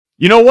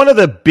One of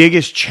the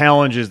biggest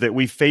challenges that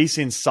we face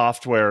in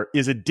software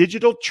is a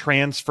digital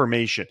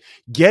transformation.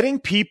 Getting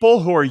people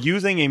who are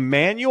using a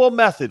manual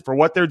method for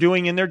what they're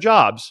doing in their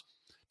jobs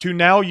to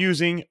now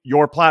using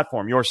your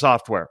platform, your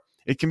software.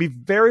 It can be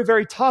very,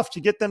 very tough to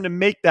get them to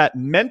make that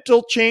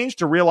mental change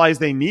to realize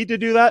they need to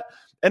do that,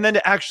 and then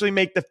to actually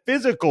make the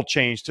physical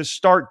change to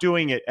start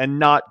doing it and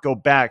not go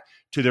back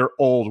to their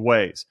old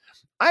ways.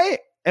 I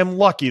am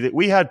lucky that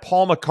we had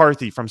Paul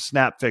McCarthy from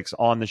SnapFix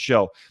on the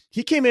show.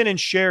 He came in and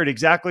shared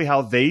exactly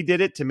how they did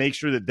it to make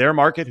sure that their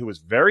market, who was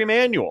very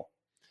manual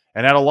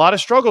and had a lot of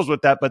struggles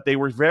with that, but they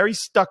were very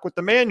stuck with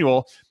the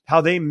manual,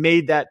 how they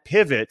made that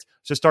pivot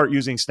to start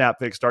using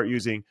SnapFix, start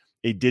using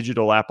a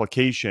digital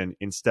application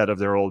instead of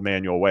their old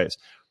manual ways.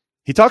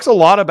 He talks a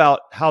lot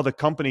about how the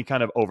company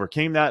kind of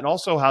overcame that and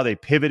also how they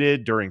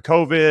pivoted during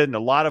COVID and a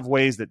lot of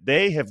ways that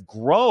they have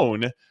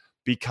grown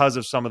because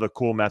of some of the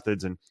cool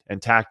methods and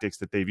tactics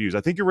that they've used.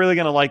 I think you're really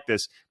going to like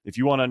this if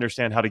you want to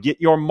understand how to get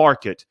your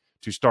market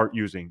to start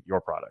using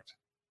your product.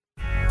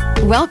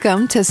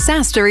 Welcome to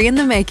SaaStory in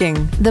the Making,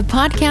 the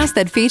podcast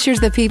that features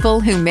the people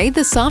who made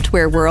the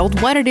software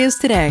world what it is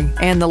today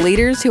and the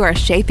leaders who are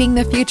shaping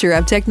the future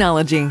of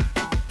technology.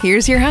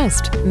 Here's your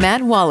host,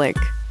 Matt Wallach.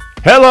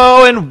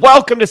 Hello and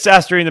welcome to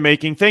SaaStory in the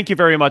Making. Thank you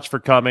very much for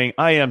coming.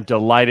 I am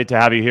delighted to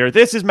have you here.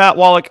 This is Matt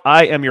Wallach.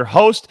 I am your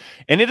host,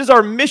 and it is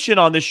our mission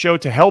on this show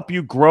to help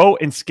you grow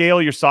and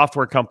scale your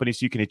software company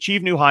so you can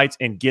achieve new heights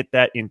and get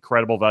that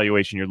incredible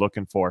valuation you're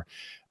looking for.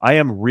 I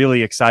am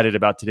really excited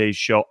about today's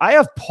show. I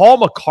have Paul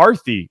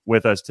McCarthy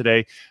with us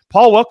today.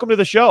 Paul, welcome to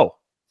the show.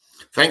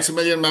 Thanks a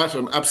million, Matt.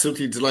 I'm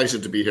absolutely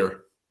delighted to be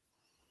here.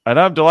 And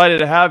I'm delighted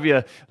to have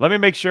you. Let me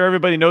make sure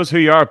everybody knows who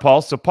you are,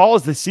 Paul. So Paul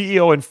is the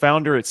CEO and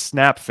founder at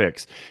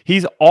SnapFix.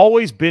 He's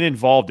always been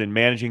involved in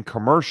managing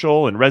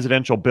commercial and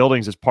residential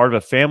buildings as part of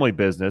a family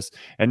business.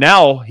 And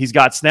now he's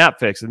got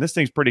SnapFix, and this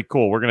thing's pretty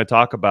cool. We're going to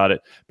talk about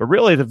it. But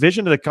really, the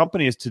vision of the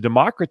company is to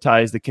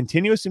democratize the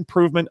continuous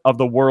improvement of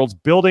the world's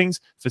buildings,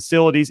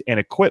 facilities, and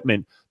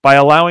equipment by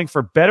allowing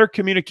for better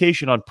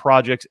communication on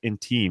projects and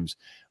teams.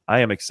 I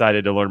am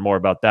excited to learn more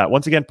about that.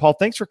 Once again, Paul,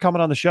 thanks for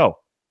coming on the show.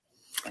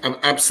 I'm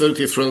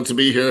absolutely thrilled to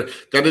be here.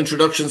 That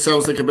introduction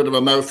sounds like a bit of a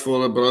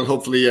mouthful, but I'll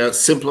hopefully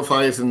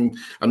simplify it and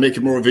make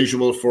it more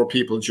visual for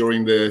people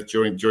during the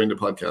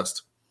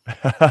podcast.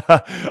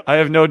 I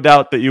have no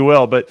doubt that you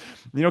will. But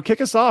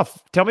kick us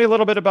off. Tell me a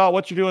little bit about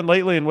what you're doing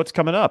lately and what's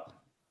coming up.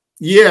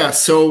 Yeah,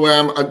 so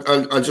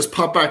I'll just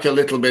pop back a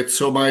little bit.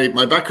 So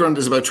my background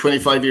is about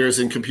 25 years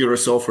in computer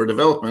software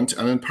development.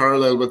 And in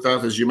parallel with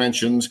that, as you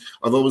mentioned,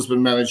 I've always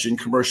been managing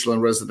commercial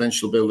and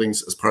residential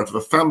buildings as part of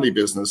a family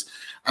business.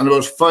 And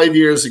about 5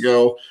 years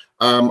ago,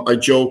 I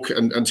joke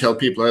and tell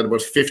people I had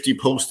about 50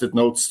 Post-it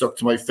notes stuck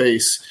to my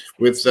face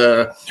with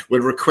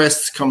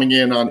requests coming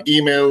in on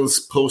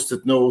emails,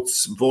 Post-it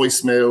notes,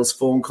 voicemails,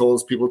 phone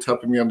calls, people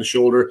tapping me on the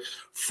shoulder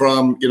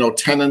from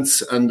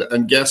tenants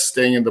and guests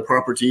staying in the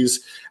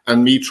properties,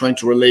 and me trying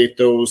to relate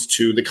those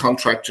to the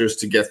contractors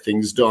to get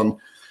things done.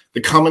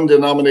 The common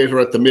denominator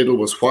at the middle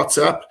was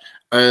WhatsApp,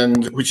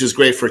 and which is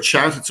great for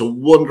chat. It's a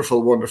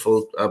wonderful,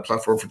 wonderful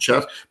platform for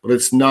chat, but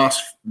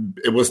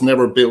it was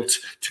never built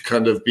to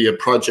kind of be a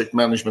project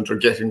management or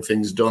getting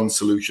things done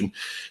solution.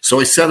 So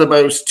I set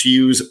about to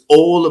use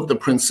all of the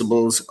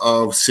principles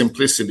of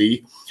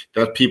simplicity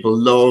that people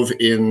love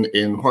in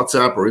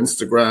WhatsApp or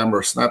Instagram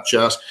or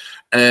Snapchat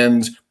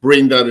and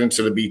bring that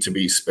into the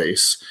B2B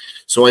space.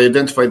 So I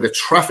identified the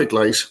traffic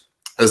light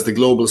as the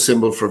global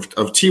symbol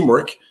of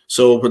teamwork.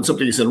 So when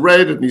something is in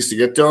red, it needs to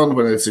get done.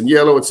 When it's in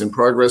yellow, it's in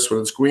progress.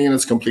 When it's green,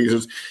 it's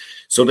completed.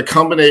 So the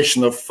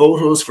combination of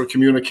photos for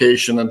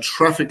communication and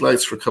traffic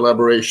lights for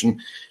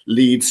collaboration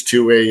leads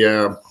to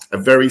a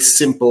very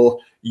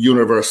simple,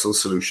 universal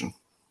solution.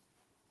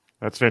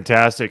 That's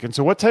fantastic. And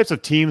so what types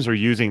of teams are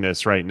using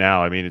this right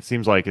now? I mean, it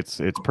seems like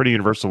it's pretty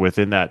universal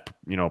within that,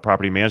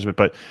 property management,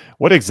 but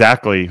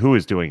who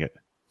is doing it?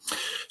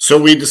 So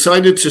we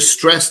decided to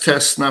stress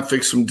test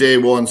SnapFix from day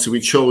one. So we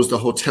chose the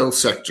hotel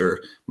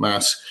sector,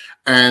 Matt.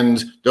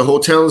 And the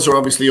hotels are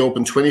obviously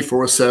open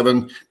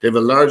 24/7. They have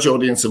a large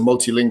audience of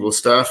multilingual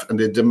staff and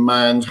they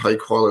demand high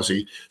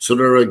quality. So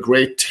they're a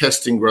great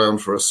testing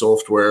ground for a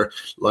software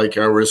like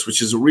ours,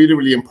 which is a really,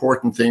 really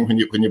important thing. When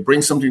you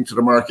bring something to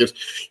the market,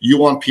 you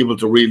want people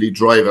to really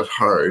drive it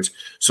hard.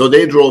 So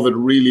they drove it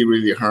really,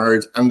 really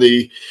hard. And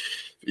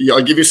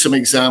I'll give you some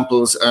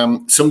examples.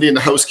 Somebody in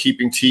the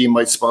housekeeping team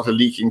might spot a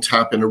leaking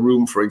tap in a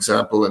room, for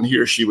example, and he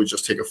or she would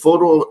just take a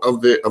photo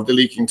of the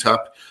leaking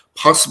tap,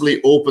 possibly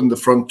open the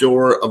front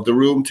door of the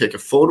room, take a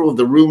photo of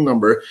the room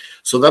number.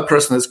 So that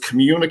person has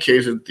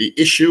communicated the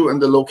issue and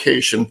the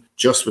location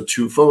just with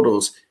 2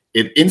 photos.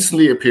 It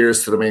instantly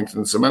appears to the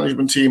maintenance and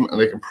management team,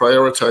 and they can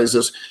prioritize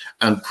it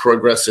and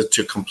progress it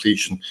to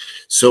completion.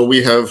 So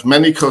we have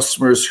many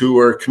customers who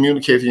are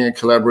communicating and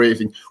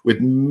collaborating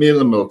with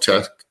minimal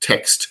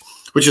text,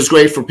 which is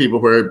great for people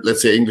where,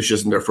 let's say, English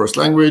isn't their first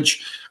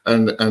language,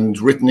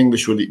 and written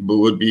English would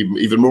be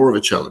even more of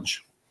a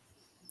challenge.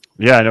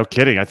 Yeah, no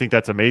kidding. I think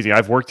that's amazing.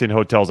 I've worked in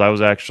hotels. I was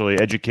actually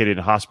educated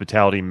in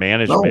hospitality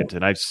management,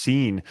 and I've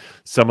seen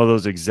some of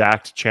those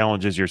exact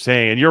challenges you're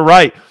saying. And you're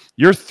right.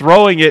 You're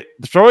throwing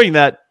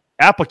that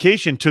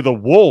application to the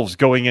wolves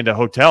going into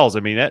hotels.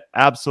 I mean, it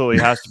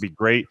absolutely has to be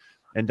great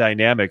and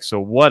dynamic. So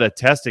what a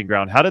testing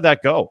ground. How did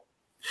that go?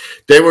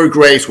 They were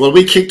great. Well,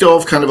 we kicked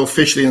off kind of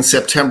officially in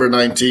September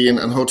 19,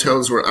 and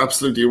hotels were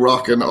absolutely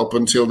rocking up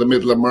until the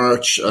middle of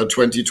March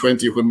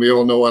 2020, when we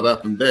all know what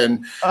happened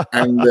then.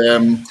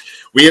 And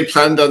we had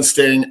planned on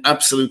staying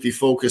absolutely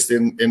focused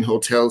in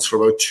hotels for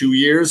about 2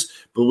 years.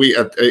 But we,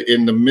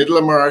 in the middle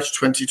of March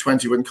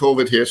 2020, when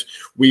COVID hit,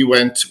 we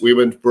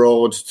went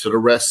broad to the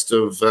rest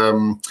of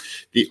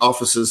the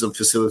offices and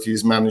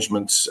facilities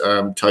management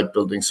type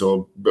buildings.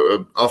 So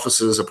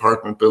offices,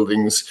 apartment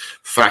buildings,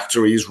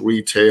 factories,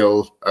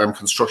 retail,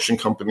 construction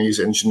companies,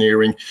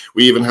 engineering.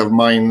 We even have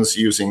mines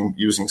using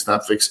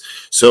SnapFix.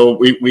 So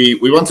we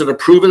wanted to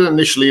prove it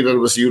initially that it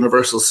was a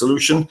universal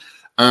solution.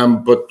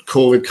 But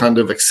COVID kind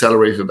of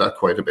accelerated that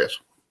quite a bit.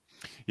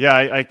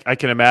 Yeah, I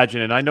can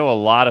imagine. And I know a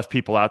lot of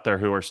people out there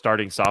who are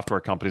starting software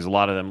companies. A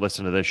lot of them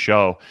listen to this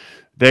show.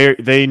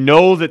 They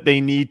know that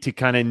they need to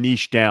kind of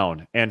niche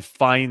down and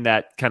find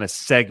that kind of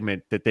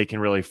segment that they can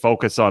really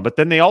focus on. But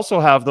then they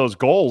also have those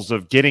goals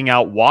of getting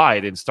out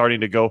wide and starting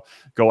to go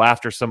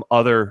after some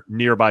other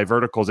nearby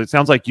verticals. It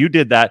sounds like you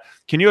did that.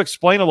 Can you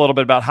explain a little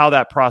bit about how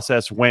that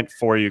process went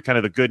for you, kind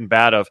of the good and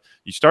bad of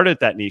you started at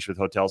that niche with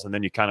hotels and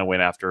then you kind of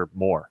went after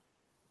more?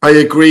 I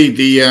agree.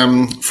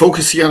 The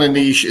focusing on a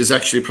niche is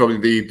actually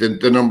probably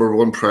the number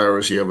one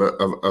priority of a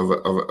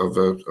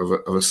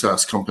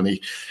SaaS company.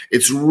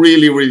 It's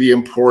really, really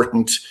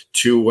important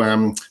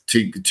to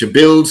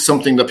build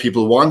something that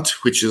people want,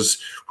 which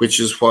is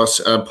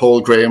what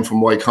Paul Graham from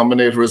Y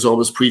Combinator is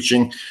always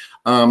preaching.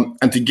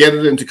 And to get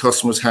it into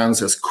customers'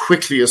 hands as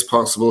quickly as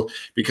possible,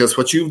 because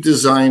what you've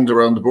designed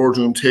around the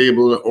boardroom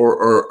table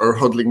or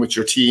huddling with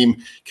your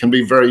team can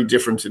be very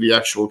different to the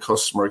actual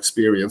customer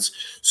experience.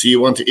 So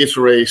you want to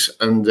iterate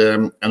and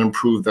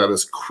improve that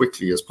as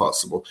quickly as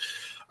possible.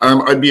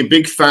 I'd be a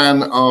big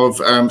fan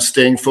of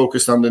staying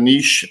focused on the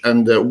niche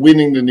and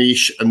winning the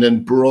niche, and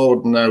then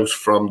broaden out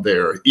from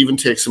there. Even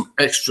take some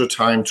extra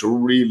time to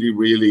really,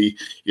 really,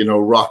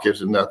 rock it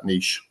in that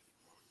niche.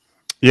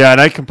 Yeah,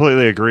 and I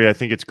completely agree. I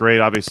think it's great.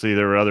 Obviously,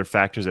 there are other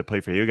factors that play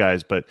for you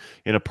guys, but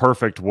in a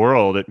perfect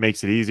world, it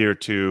makes it easier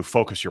to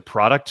focus your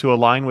product to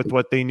align with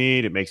what they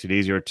need. It makes it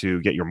easier to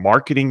get your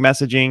marketing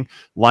messaging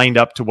lined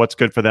up to what's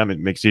good for them. It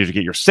makes it easier to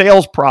get your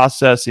sales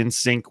process in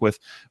sync with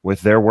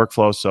their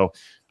workflow. So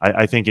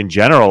I think in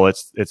general,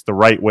 it's the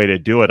right way to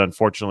do it.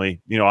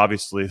 Unfortunately,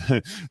 obviously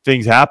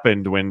things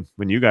happened when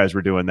you guys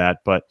were doing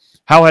that. But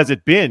how has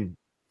it been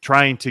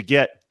trying to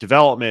get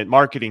development,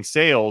 marketing,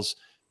 sales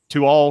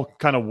to all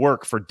kind of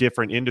work for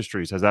different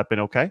industries? Has that been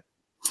okay?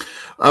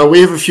 We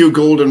have a few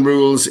golden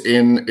rules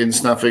in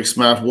SnapFix,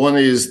 Matt. One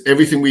is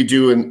everything we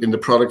do in the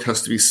product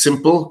has to be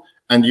simple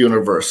and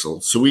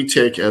universal. So we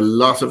take a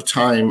lot of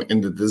time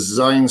in the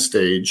design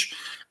stage.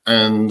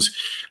 And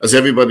as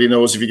everybody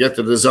knows, if you get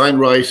the design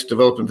right,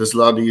 development is a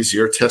lot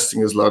easier,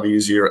 testing is a lot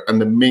easier, and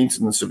the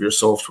maintenance of your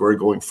software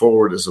going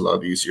forward is a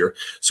lot easier.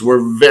 So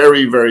we're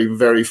very, very,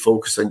 very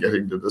focused on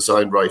getting the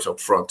design right up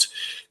front.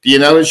 The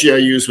analogy I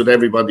use with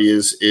everybody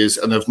is,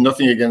 and I have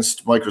nothing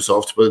against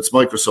Microsoft, but it's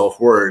Microsoft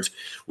Word.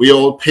 We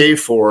all pay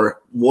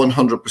for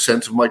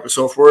 100% of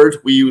Microsoft Word.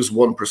 We use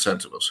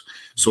 1% of it.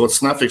 So at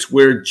SnapFix,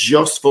 we're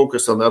just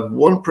focused on that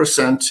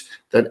 1%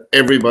 that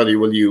everybody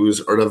will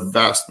use, or the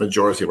vast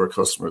majority of our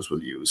customers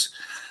will use.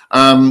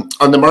 On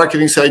the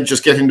marketing side,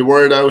 just getting the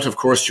word out. Of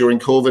course, during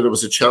COVID, it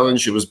was a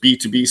challenge. It was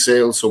B2B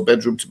sales, so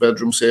bedroom to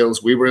bedroom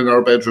sales. We were in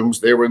our bedrooms,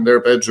 they were in their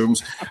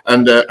bedrooms,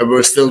 and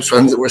we're still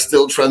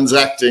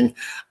transacting.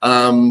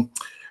 So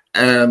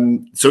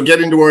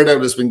getting the word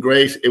out has been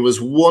great. It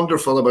was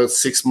wonderful about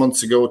 6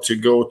 months ago to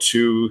go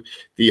to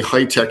the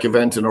high-tech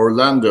event in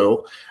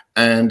Orlando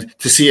and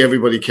to see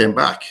everybody came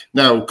back.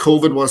 Now,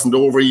 COVID wasn't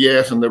over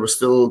yet, and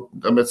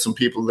I met some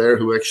people there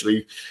who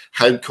actually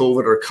had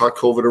COVID or caught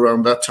COVID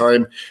around that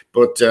time.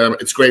 But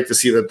it's great to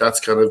see that that's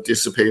kind of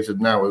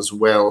dissipated now as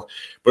well.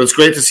 But it's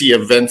great to see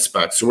events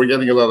back. So we're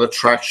getting a lot of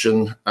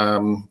traction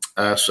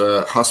at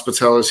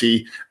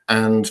hospitality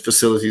and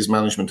facilities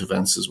management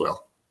events as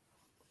well.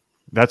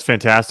 That's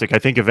fantastic. I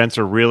think events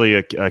are really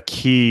a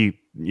key,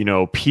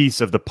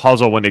 piece of the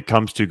puzzle when it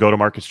comes to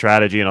go-to-market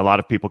strategy, and a lot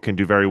of people can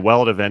do very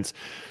well at events.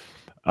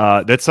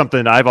 That's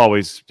something I've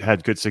always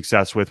had good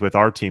success with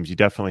our teams. You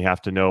definitely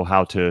have to know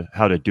how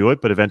to do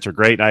it, but events are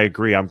great. And I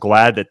agree. I'm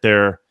glad that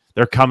they're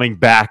coming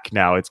back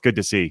now. It's good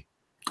to see.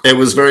 It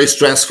was very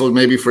stressful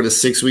maybe for the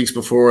 6 weeks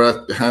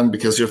beforehand,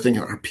 because you're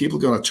thinking, are people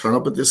going to turn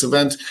up at this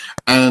event?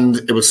 And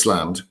it was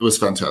slammed. It was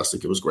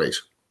fantastic. It was great.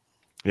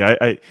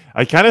 Yeah,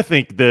 I kind of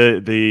think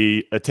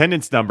the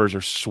attendance numbers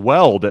are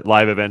swelled at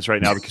live events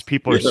right now because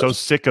people are so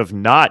sick of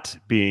not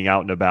being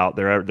out and about.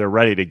 They're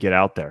ready to get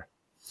out there.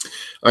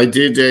 We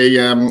did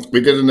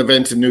an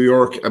event in New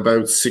York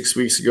about 6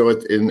 weeks ago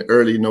in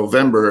early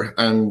November,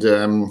 and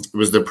it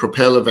was the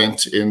Propel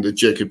event in the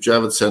Jacob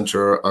Javits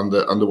Center on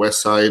the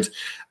west side.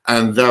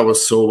 And that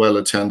was so well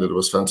attended. It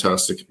was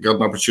fantastic. Got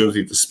an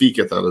opportunity to speak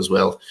at that as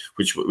well,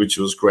 which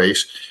was great.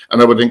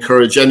 And I would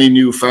encourage any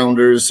new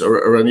founders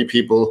or any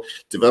people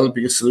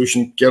developing a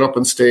solution, get up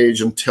on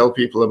stage and tell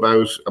people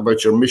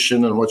about your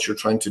mission and what you're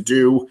trying to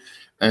do.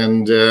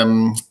 And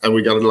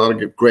we got a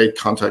lot of great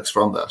contacts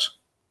from that.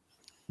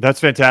 That's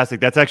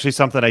fantastic. That's actually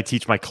something I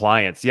teach my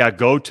clients. Yeah,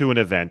 go to an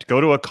event, go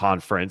to a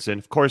conference. And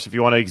of course, if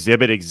you want to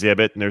exhibit,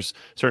 and there's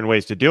certain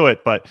ways to do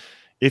it. But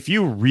if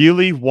you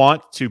really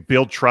want to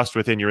build trust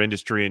within your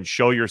industry and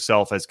show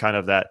yourself as kind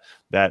of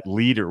that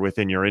leader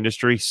within your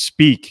industry,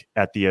 speak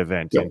at the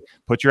event and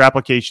put your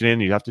application in.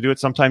 You have to do it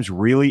sometimes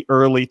really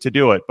early to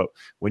do it. But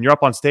when you're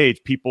up on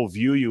stage, people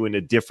view you in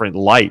a different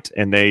light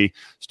and they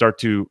start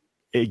to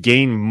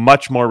gain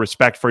much more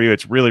respect for you.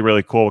 It's really,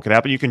 really cool what can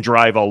happen. You can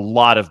drive a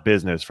lot of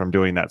business from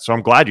doing that. So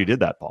I'm glad you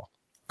did that, Paul.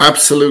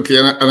 Absolutely.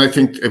 And I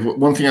think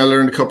one thing I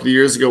learned a couple of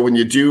years ago, when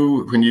you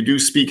do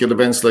speak at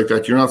events like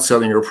that, you're not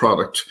selling your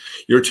product.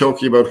 You're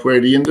talking about where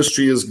the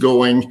industry is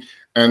going.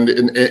 And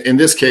in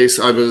this case,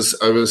 I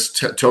was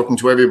talking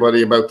to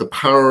everybody about the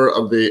power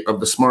of the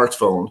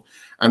smartphone.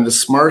 And the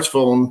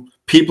smartphone,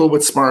 people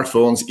with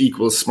smartphones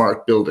equals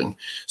smart building.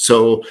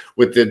 So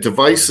with the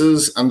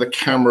devices and the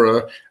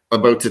camera,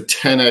 about to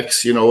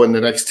 10x, in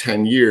the next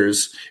 10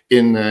 years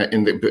in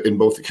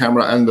both the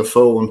camera and the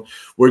phone,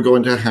 we're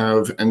going to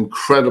have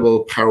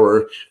incredible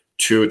power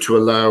to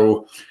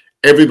allow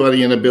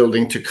everybody in a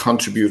building to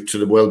contribute to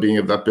the well-being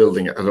of that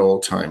building at all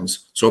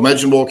times. So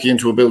imagine walking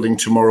into a building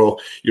tomorrow,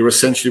 you're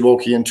essentially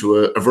walking into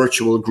a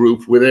virtual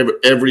group with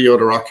every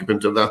other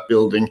occupant of that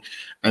building,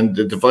 and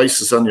the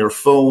devices on your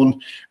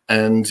phone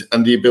and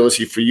the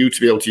ability for you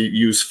to be able to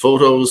use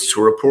photos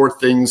to report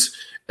things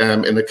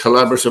in a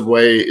collaborative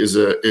way is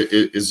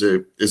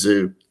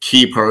a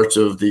key part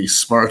of the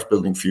smart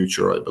building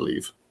future, I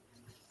believe.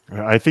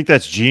 I think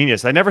that's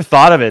genius. I never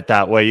thought of it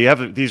that way. You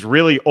have these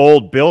really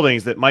old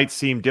buildings that might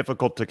seem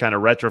difficult to kind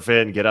of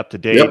retrofit and get up to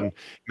date and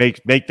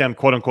make them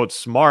quote unquote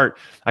smart.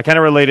 I kind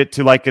of relate it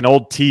to like an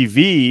old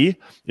TV.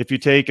 If you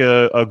take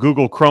a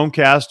Google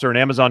Chromecast or an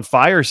Amazon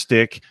Fire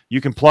Stick,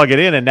 you can plug it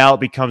in and now it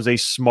becomes a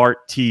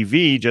smart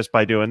TV just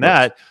by doing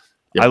that.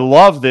 Yep. I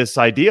love this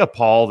idea,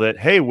 Paul, that,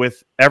 hey,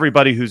 with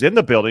everybody who's in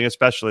the building,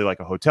 especially like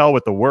a hotel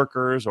with the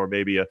workers or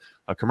maybe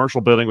a commercial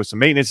building with some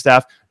maintenance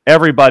staff,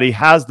 everybody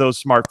has those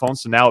smartphones.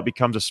 So now it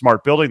becomes a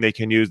smart building. They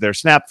can use their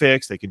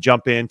SnapFix. They can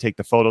jump in, take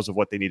the photos of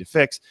what they need to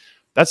fix.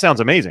 That sounds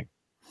amazing.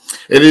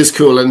 It is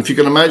cool. And if you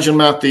can imagine,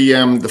 Matt,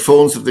 the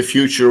phones of the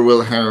future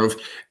will have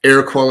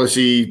air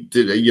quality,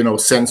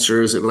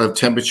 sensors. It'll have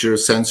temperature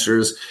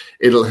sensors.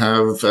 It'll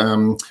have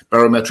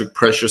barometric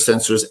pressure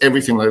sensors,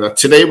 everything like that.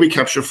 Today, we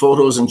capture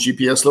photos and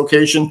GPS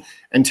location.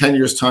 In 10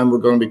 years' time, we're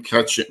going to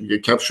be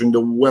capturing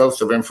the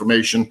wealth of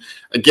information,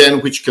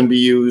 again, which can be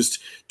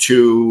used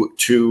to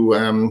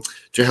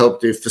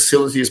help the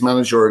facilities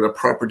manager or the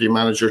property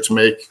manager to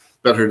make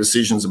better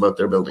decisions about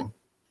their building.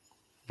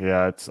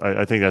 Yeah,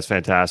 I think that's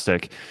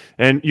fantastic.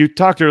 And you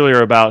talked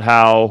earlier about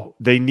how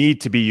they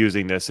need to be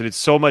using this, and it's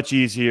so much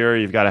easier.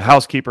 You've got a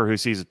housekeeper who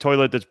sees a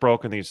toilet that's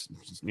broken, they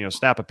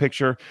snap a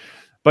picture.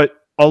 But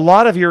a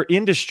lot of your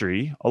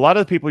industry, a lot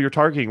of the people you're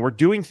targeting, were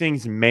doing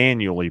things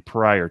manually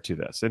prior to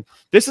this. And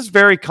this is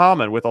very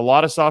common with a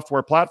lot of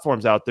software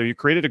platforms out there. You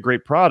created a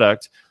great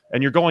product,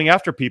 and you're going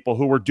after people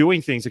who were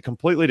doing things a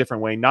completely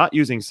different way, not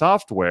using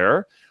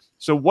software.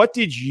 So what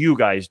did you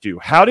guys do?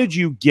 How did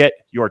you get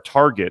your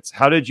targets?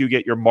 How did you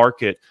get your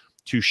market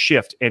to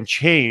shift and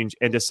change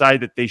and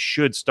decide that they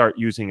should start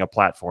using a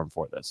platform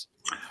for this?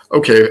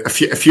 Okay, a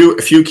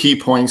few key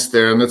points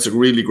there, and that's a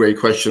really great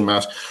question,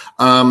 Matt.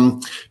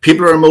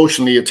 People are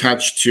emotionally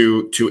attached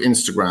to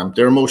Instagram.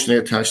 They're emotionally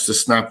attached to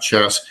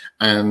Snapchat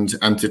and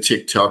to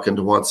TikTok and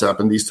to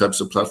WhatsApp and these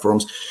types of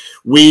platforms.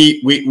 We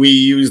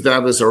use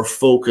that as our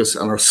focus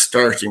and our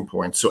starting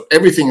point. So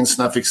everything in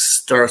SnapFix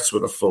starts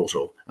with a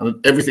photo,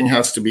 and everything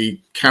has to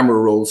be camera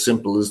roll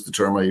simple is the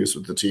term I use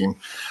with the team.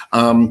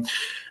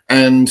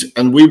 And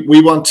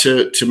we want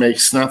to make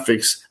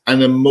SnapFix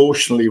an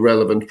emotionally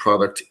relevant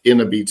product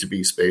in a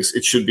B2B space.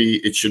 It should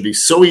be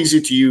so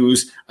easy to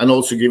use and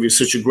also give you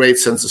such a great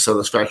sense of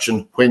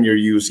satisfaction when you're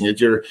using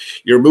it.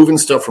 You're moving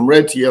stuff from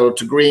red to yellow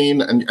to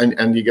green,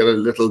 and you get a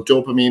little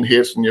dopamine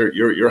hit, and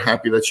you're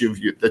happy that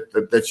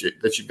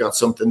you've got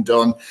something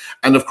done.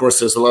 And of course,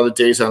 there's a lot of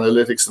data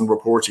analytics and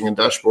reporting and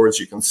dashboards.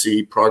 You can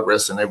see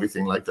progress and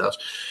everything like that.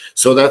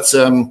 So that's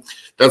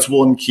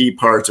one key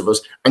part of it.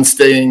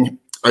 And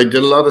I did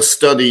a lot of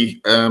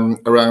study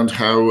around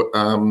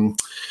how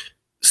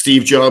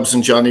Steve Jobs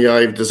and Johnny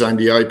Ive designed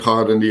the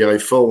iPod and the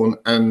iPhone,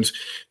 and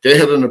they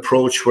had an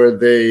approach where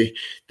they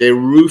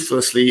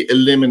ruthlessly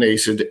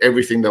eliminated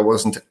everything that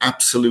wasn't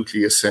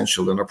absolutely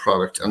essential in a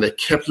product, and they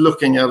kept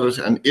looking at it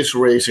and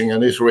iterating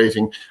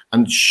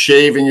and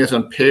shaving it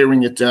and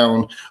paring it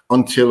down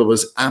until it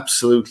was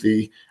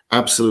absolutely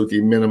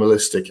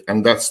minimalistic.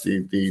 And that's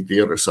the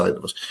other side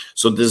of it.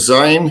 So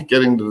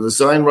getting the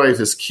design right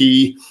is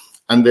key.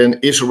 And then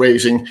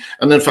iterating.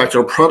 And in fact,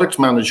 our product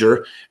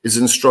manager is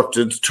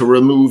instructed to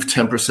remove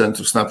 10%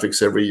 of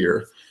SnapFix every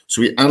year. So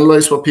we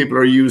analyze what people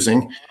are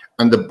using,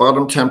 and the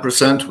bottom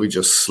 10%, we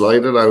just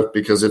slide it out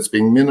because it's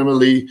being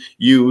minimally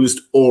used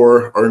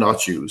or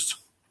not used.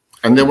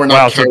 And then we're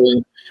not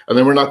carrying, and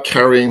then we're not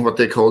carrying what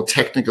they call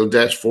technical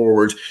debt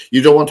forward.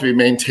 You don't want to be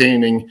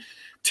maintaining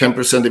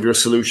 10% of your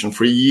solution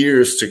for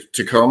years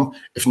to come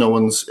if no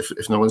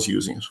one's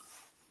using it.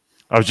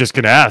 I was just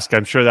going to ask,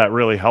 I'm sure that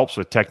really helps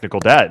with technical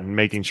debt and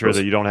making sure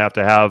that you don't have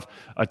to have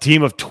a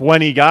team of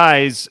 20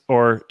 guys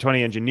or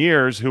 20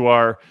 engineers who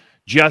are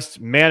just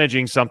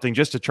managing something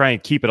just to try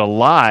and keep it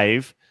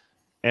alive.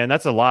 And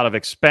that's a lot of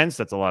expense.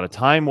 That's a lot of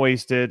time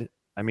wasted.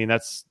 I mean,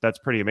 that's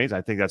pretty amazing.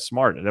 I think that's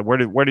smart.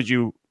 Where did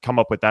you come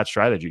up with that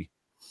strategy?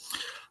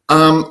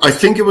 I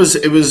think it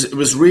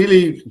was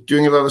really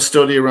doing a lot of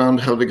study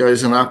around how the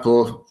guys in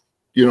Apple,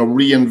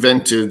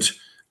 reinvented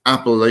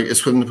Apple. Like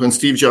it's when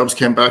Steve Jobs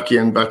came back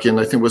in, I think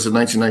it was in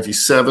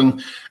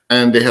 1997,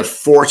 and they had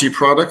 40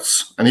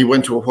 products, and he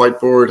went to a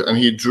whiteboard and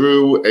he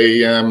drew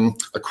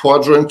a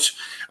quadrant,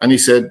 and he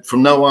said,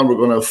 from now on, we're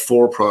going to have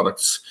 4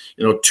 products,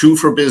 2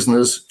 for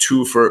business,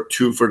 2 for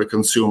the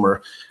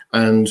consumer,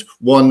 and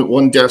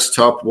one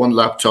desktop, 1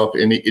 laptop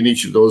in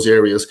each of those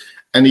areas.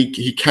 And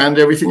he canned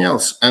everything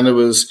else. And it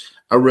was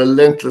a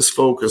relentless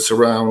focus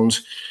around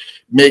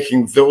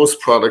making those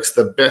products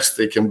the best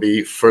they can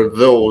be for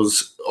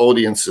those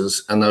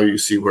audiences. And now you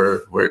see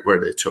where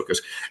they took it.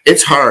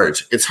 It's hard.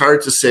 It's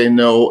hard to say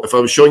no. If I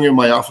was showing you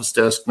my office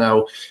desk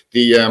now,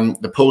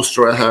 the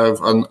poster I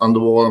have on the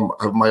wall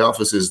of my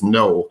office is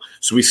no.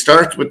 So we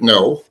start with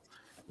no,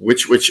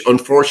 which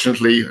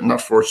unfortunately,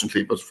 not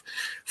fortunately, but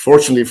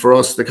fortunately for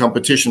us, the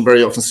competition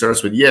very often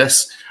starts with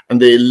yes, and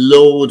they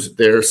load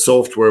their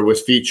software with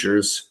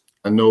features,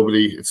 and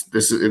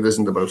it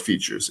isn't about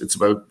features. It's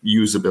about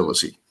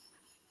usability.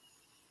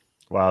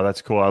 Wow,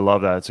 that's cool. I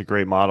love that. It's a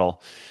great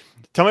model.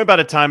 Tell me about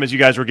a time as you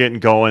guys were getting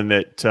going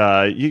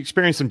that you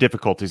experienced some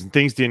difficulties and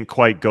things didn't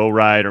quite go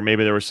right, or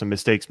maybe there were some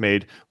mistakes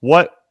made.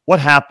 What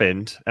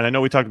happened? And I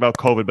know we talked about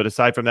COVID, but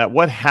aside from that,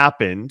 what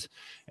happened?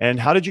 And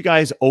how did you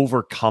guys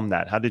overcome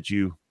that? How did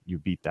you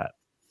beat that?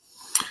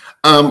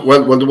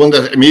 Well, the one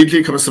that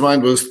immediately comes to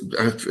mind was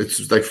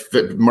it's like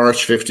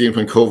March 15th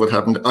when COVID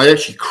happened. I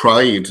actually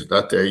cried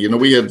that day.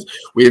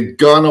 We had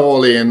gone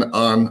all in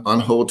on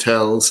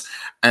hotels,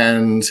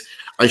 and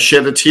I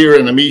shed a tear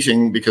in a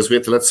meeting because we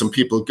had to let some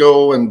people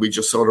go, and we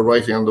just saw the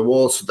writing on the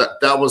wall. So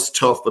that was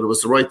tough, but it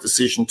was the right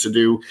decision to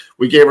do.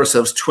 We gave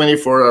ourselves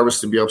 24 hours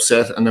to be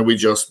upset, and then we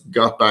just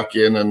got back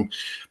in and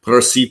put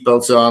our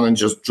seatbelts on and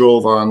just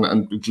drove on,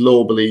 and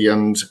globally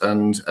and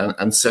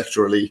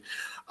sectorally.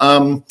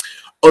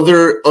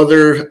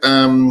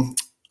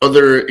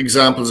 Other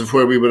examples of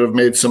where we would have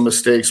made some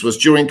mistakes was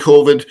during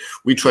COVID,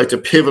 we tried to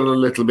pivot a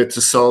little bit to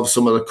solve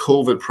some of the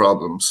COVID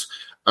problems.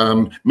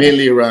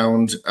 Mainly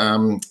around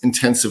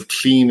intensive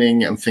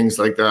cleaning and things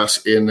like that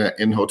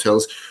in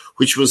hotels,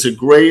 which was a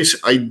great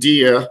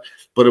idea,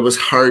 but it was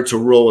hard to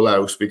roll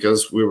out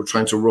because we were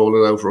trying to roll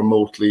it out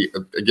remotely.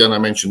 Again, I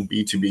mentioned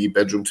B2B,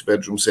 bedroom to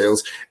bedroom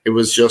sales. It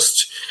was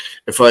just,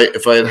 if I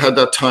had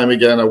that time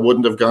again, I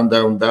wouldn't have gone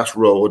down that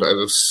road. I'd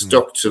have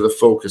stuck to the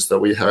focus that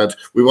we had.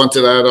 We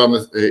wanted to add on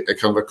a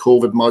kind of a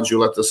COVID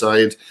module at the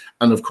side,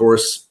 and of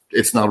course,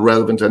 it's not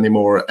relevant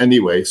anymore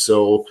anyway.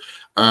 So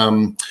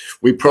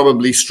we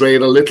probably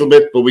strayed a little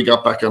bit, but we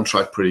got back on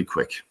track pretty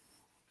quick.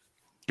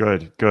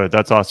 Good.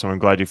 That's awesome. I'm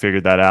glad you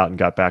figured that out and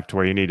got back to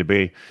where you need to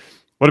be.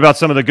 What about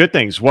some of the good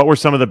things? What were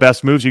some of the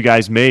best moves you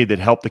guys made that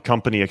helped the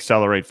company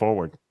accelerate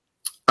forward?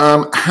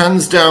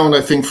 Hands down,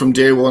 I think from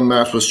day one,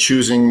 Matt, was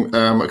choosing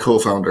a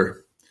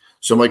co-founder.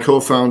 So my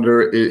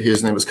co-founder,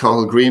 his name is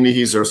Cathal Greene.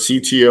 He's our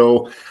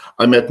CTO.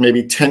 I met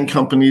maybe 10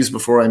 companies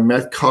before I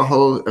met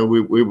Cathal.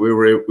 We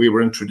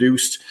were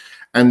introduced.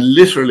 And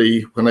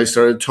literally, when I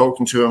started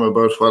talking to him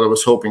about what I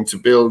was hoping to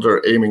build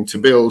or aiming to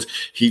build,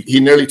 he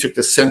nearly took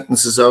the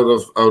sentences out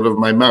of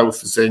my mouth,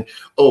 saying,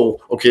 "Oh,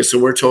 okay, so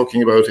we're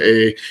talking about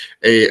an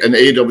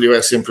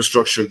AWS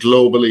infrastructure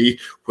globally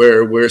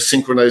where we're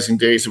synchronizing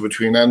data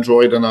between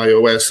Android and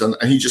iOS," and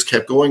he just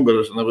kept going with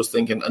it. And I was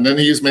thinking, and then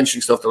he was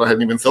mentioning stuff that I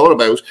hadn't even thought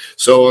about.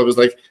 So I was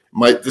like,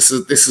 this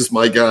is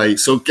my guy.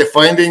 So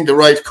finding the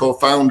right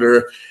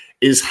co-founder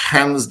is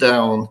hands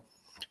down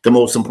the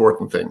most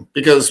important thing,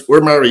 because we're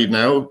married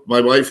now.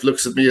 My wife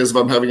looks at me as if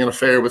I'm having an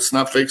affair with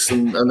Snapflix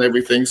and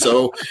everything.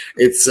 So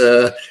it's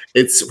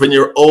when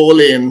you're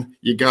all in,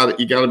 you got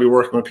to be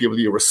working with people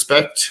you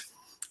respect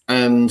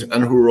and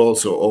who are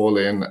also all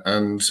in,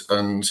 and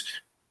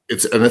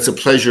it's a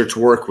pleasure to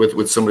work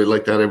with somebody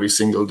like that every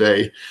single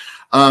day.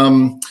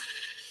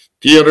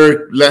 The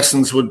other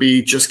lessons would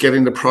be just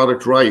getting the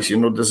product right.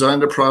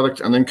 Design the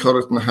product and then cut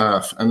it in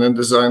half, and then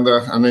design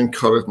that and then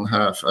cut it in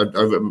half.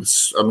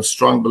 I'm a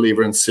strong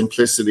believer in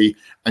simplicity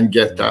and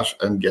get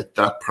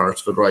that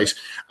part of it right.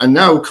 And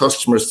now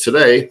customers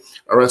today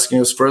are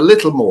asking us for a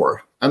little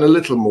more and a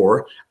little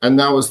more, and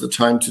now is the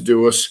time to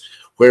do it.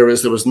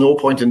 Whereas there was no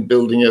point in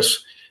building it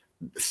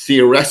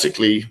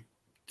theoretically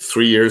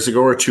 3 years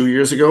ago or 2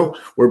 years ago.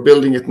 We're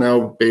building it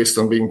now based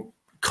on being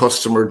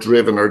customer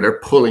driven, or they're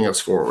pulling us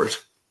forward.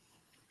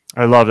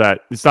 I love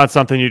that. It's not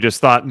something you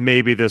just thought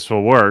maybe this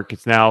will work.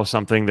 It's now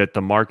something that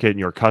the market and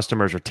your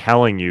customers are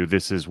telling you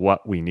this is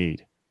what we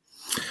need.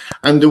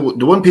 And the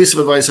one piece of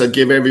advice I'd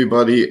give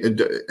everybody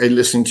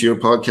listening to your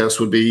podcast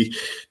would be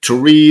to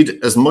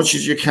read as much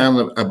as you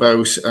can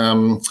about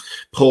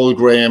Paul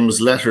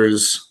Graham's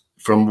letters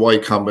from Y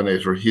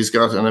Combinator. He's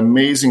got an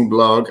amazing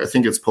blog. I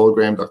think it's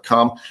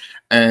paulgraham.com.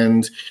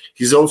 And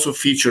he's also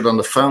featured on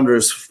the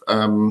Founders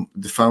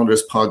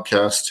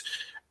podcast.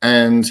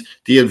 And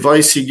the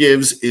advice he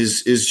gives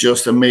is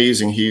just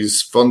amazing.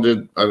 He's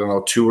funded,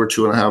 2,000 or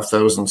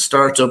 2,500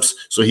 startups.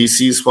 So he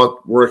sees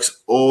what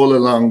works all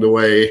along the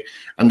way.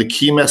 And the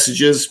key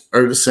messages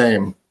are the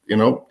same.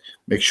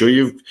 Make sure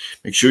you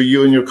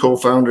and your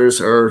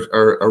co-founders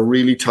are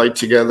really tight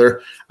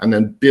together, and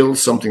then build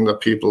something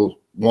that people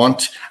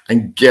want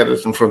and get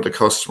it in front of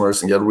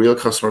customers and get real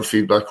customer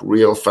feedback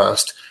real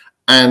fast.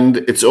 And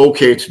it's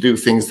okay to do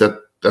things that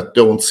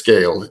don't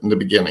scale in the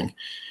beginning.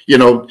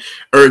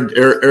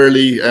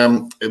 Early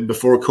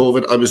before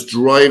COVID, I was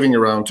driving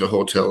around to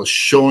hotels,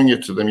 showing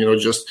it to them,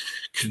 just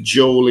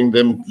cajoling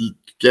them,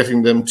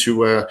 getting them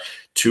to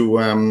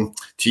try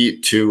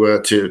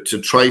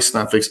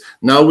SnapFix.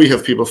 Now we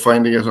have people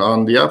finding it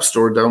on the App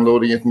Store,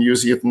 downloading it and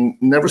using it, and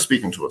never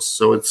speaking to us.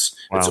 So it's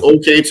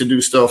okay to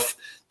do stuff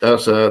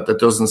that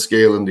doesn't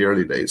scale in the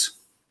early days.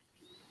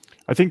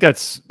 I think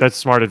that's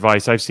smart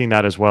advice. I've seen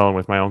that as well, and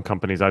with my own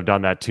companies, I've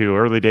done that too.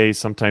 Early days,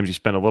 sometimes you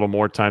spend a little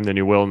more time than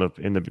you will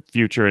in the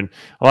future, and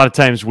a lot of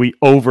times we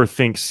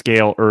overthink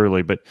scale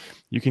early, but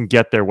you can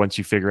get there once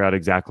you figure out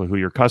exactly who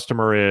your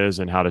customer is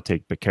and how to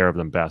take care of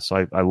them best.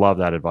 So I love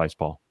that advice,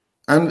 Paul.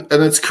 And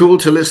it's cool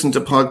to listen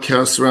to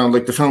podcasts around,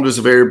 like the founders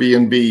of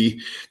Airbnb.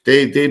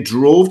 They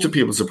drove to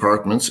people's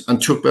apartments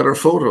and took better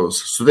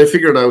photos. So they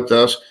figured out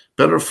that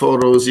better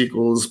photos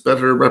equals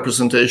better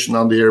representation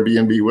on the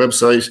Airbnb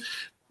website,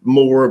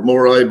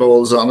 more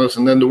eyeballs on it,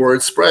 and then the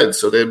word spread.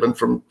 So they went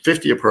from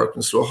 50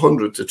 apartments to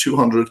 100 to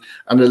 200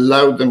 and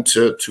allowed them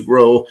to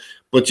grow.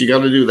 But you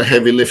got to do the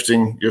heavy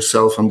lifting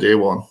yourself on day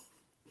one.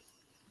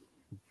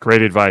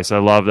 Great advice. I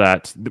love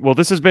that. Well,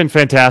 this has been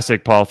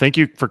fantastic, Paul. Thank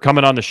you for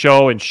coming on the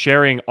show and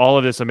sharing all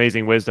of this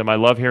amazing wisdom. I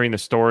love hearing the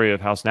story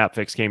of how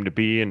SnapFix came to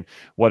be and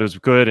what is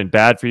good and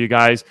bad for you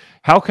guys.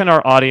 How can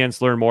our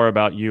audience learn more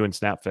about you and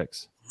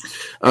SnapFix?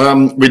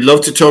 We'd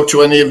love to talk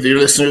to any of your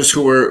listeners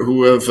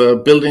who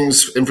have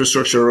buildings,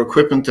 infrastructure, or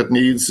equipment that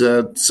needs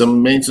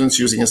some maintenance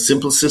using a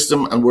simple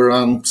system, and we're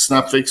on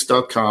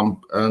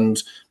snapfix.com.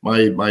 And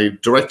my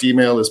direct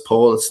email is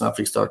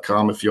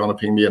paul@snapfix.com if you want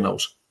to ping me a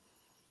note.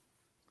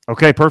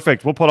 Okay,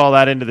 perfect. We'll put all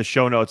that into the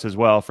show notes as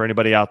well. For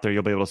anybody out there,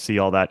 you'll be able to see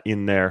all that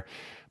in there.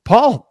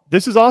 Paul,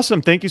 this is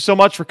awesome. Thank you so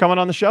much for coming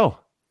on the show.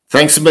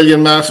 Thanks a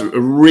million, Matt.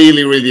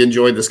 Really, really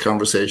enjoyed this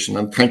conversation,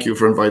 and thank you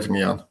for inviting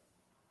me on.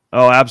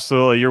 Oh,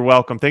 absolutely. You're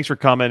welcome. Thanks for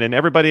coming. And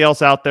everybody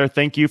else out there,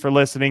 thank you for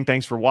listening.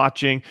 Thanks for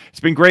watching.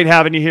 It's been great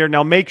having you here.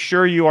 Now, make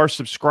sure you are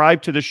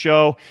subscribed to the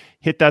show.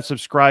 Hit that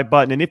subscribe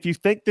button. And if you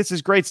think this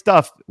is great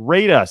stuff,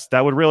 rate us.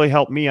 That would really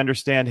help me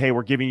understand, hey,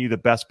 we're giving you the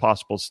best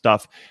possible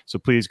stuff. So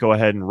please go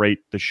ahead and rate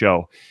the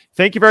show.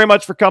 Thank you very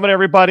much for coming,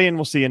 everybody, and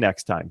we'll see you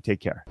next time. Take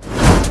care.